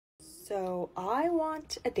So I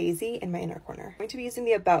want a daisy in my inner corner. I'm going to be using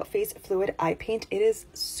the About Face Fluid Eye Paint. It is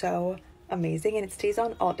so amazing and it stays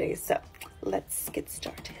on all day. So let's get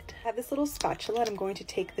started. I have this little spatula and I'm going to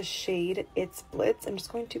take the shade It's Blitz. I'm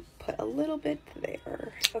just going to put a little bit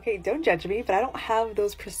there. Okay, don't judge me, but I don't have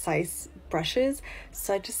those precise brushes.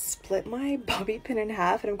 So I just split my bobby pin in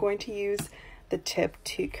half and I'm going to use the tip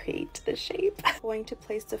to create the shape. I'm going to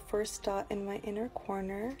place the first dot in my inner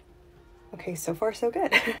corner. Okay, so far so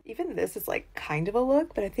good. Even this is like kind of a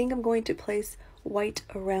look, but I think I'm going to place white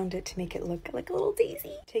around it to make it look like a little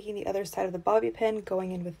daisy. Taking the other side of the bobby pin,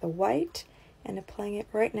 going in with the white and applying it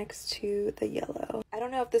right next to the yellow. I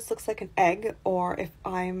don't know if this looks like an egg or if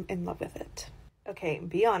I'm in love with it. Okay,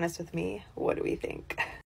 be honest with me. What do we think?